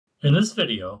In this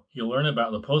video, you'll learn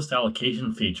about the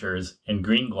post-allocation features in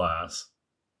GreenGlass.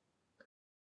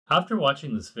 After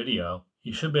watching this video,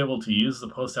 you should be able to use the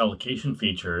post-allocation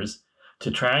features to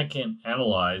track and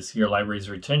analyze your library's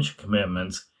retention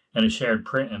commitments in a shared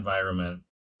print environment.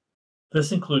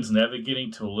 This includes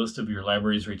navigating to a list of your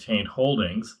library's retained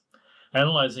holdings,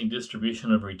 analyzing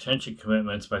distribution of retention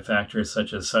commitments by factors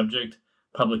such as subject,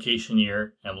 publication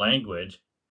year, and language,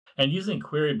 and using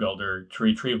Query Builder to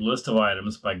retrieve list of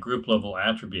items by group-level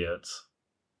attributes.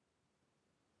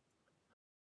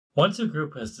 Once a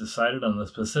group has decided on the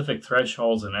specific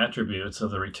thresholds and attributes of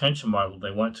the retention model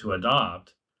they want to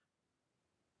adopt,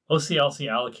 OCLC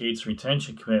allocates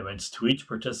retention commitments to each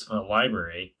participant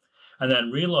library and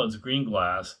then reloads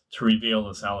GreenGlass to reveal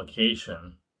this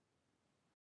allocation.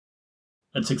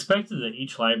 It's expected that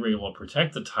each library will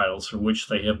protect the titles for which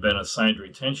they have been assigned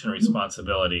retention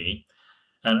responsibility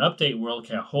and update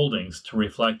WorldCat holdings to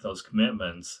reflect those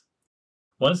commitments.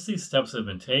 Once these steps have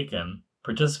been taken,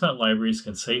 participant libraries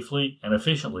can safely and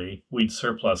efficiently weed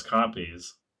surplus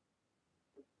copies.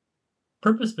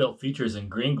 Purpose-built features in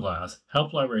GreenGlass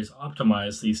help libraries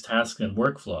optimize these tasks and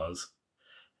workflows.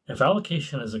 If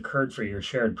allocation has occurred for your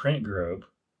shared print group,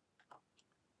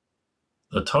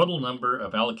 the total number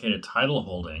of allocated title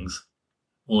holdings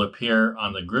will appear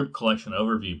on the Group Collection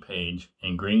Overview page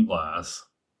in GreenGlass.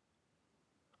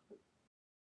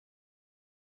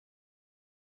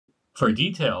 For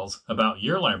details about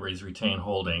your library's retained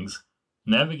holdings,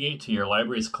 navigate to your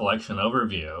library's collection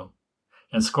overview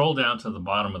and scroll down to the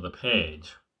bottom of the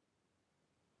page.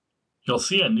 You'll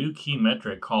see a new key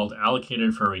metric called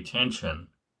Allocated for Retention.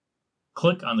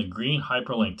 Click on the green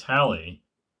hyperlink tally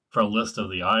for a list of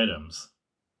the items.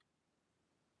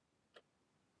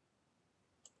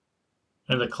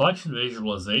 In the Collection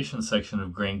Visualization section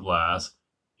of GreenGlass,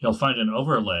 you'll find an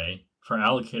overlay for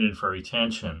Allocated for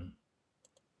Retention.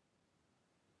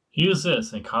 Use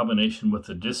this in combination with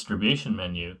the distribution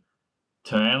menu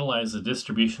to analyze the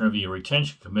distribution of your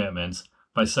retention commitments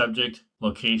by subject,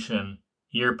 location,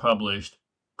 year published,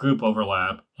 group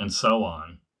overlap, and so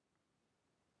on.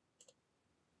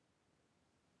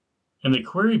 In the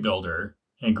Query Builder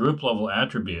and Group Level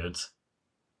Attributes,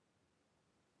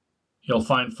 you'll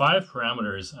find 5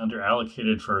 parameters under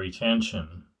Allocated for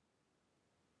Retention.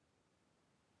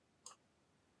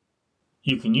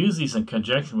 You can use these in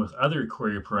conjunction with other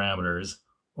query parameters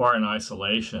or in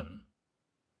isolation.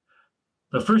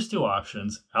 The first two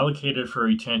options, Allocated for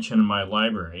Retention in my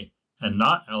library and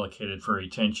Not Allocated for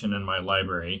Retention in my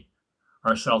library,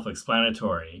 are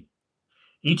self-explanatory.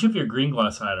 Each of your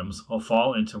GreenGlass items will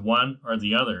fall into one or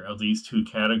the other of these two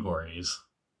categories.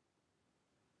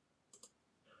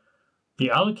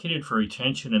 The Allocated for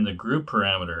Retention in the group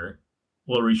parameter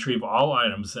will retrieve all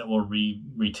items that will be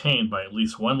retained by at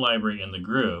least one library in the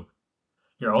group.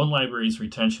 Your own library's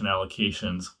retention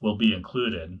allocations will be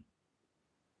included.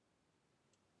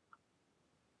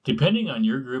 Depending on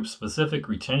your group's specific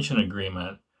retention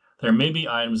agreement, there may be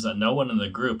items that no one in the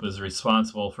group is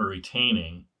responsible for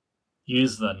retaining.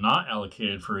 Use the Not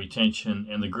Allocated for Retention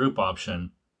in the Group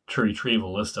option to retrieve a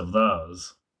list of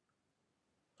those.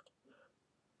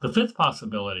 The fifth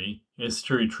possibility is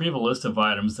to retrieve a list of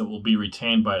items that will be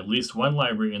retained by at least one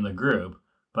library in the group,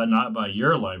 but not by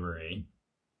your library.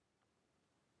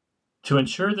 To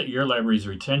ensure that your library's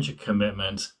retention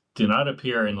commitments do not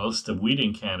appear in the list of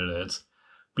weeding candidates,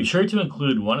 be sure to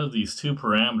include one of these two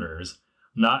parameters,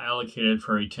 Not Allocated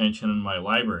for Retention in my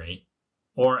library,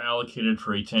 or Allocated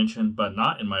for Retention but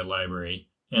not in my library,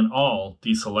 in all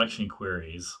deselection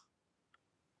queries.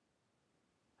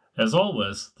 As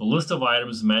always, the list of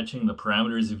items matching the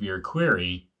parameters of your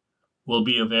query will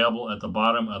be available at the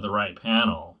bottom of the right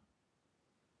panel.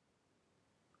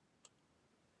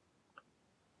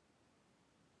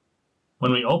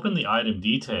 When we open the item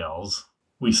details,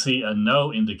 we see a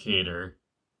no indicator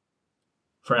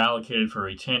for Allocated for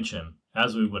Retention,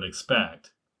 as we would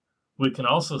expect. We can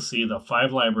also see that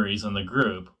 5 libraries in the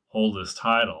group hold this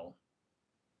title.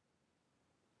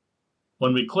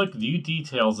 When we click View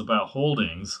Details about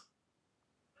Holdings,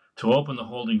 to open the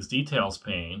Holdings Details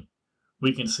pane,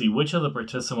 we can see which of the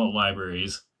participant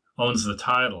libraries owns the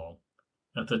title.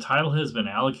 If the title has been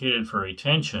allocated for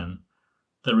retention,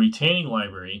 the retaining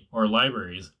library or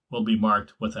libraries will be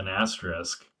marked with an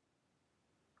asterisk.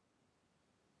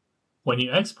 When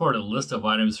you export a list of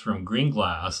items from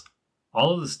GreenGlass,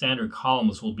 all of the standard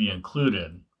columns will be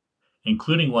included,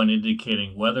 including one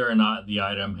indicating whether or not the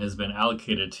item has been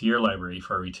allocated to your library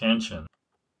for retention.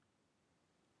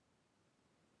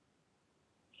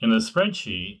 In the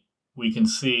spreadsheet, we can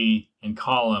see in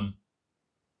column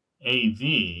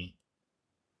AV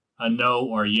a no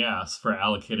or yes for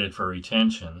allocated for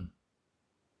retention.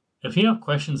 If you have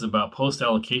questions about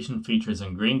post-allocation features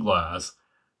in GreenGlass,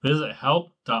 visit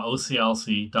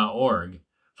help.oclc.org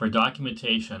for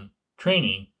documentation,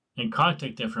 training, and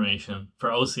contact information for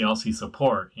OCLC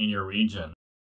support in your region.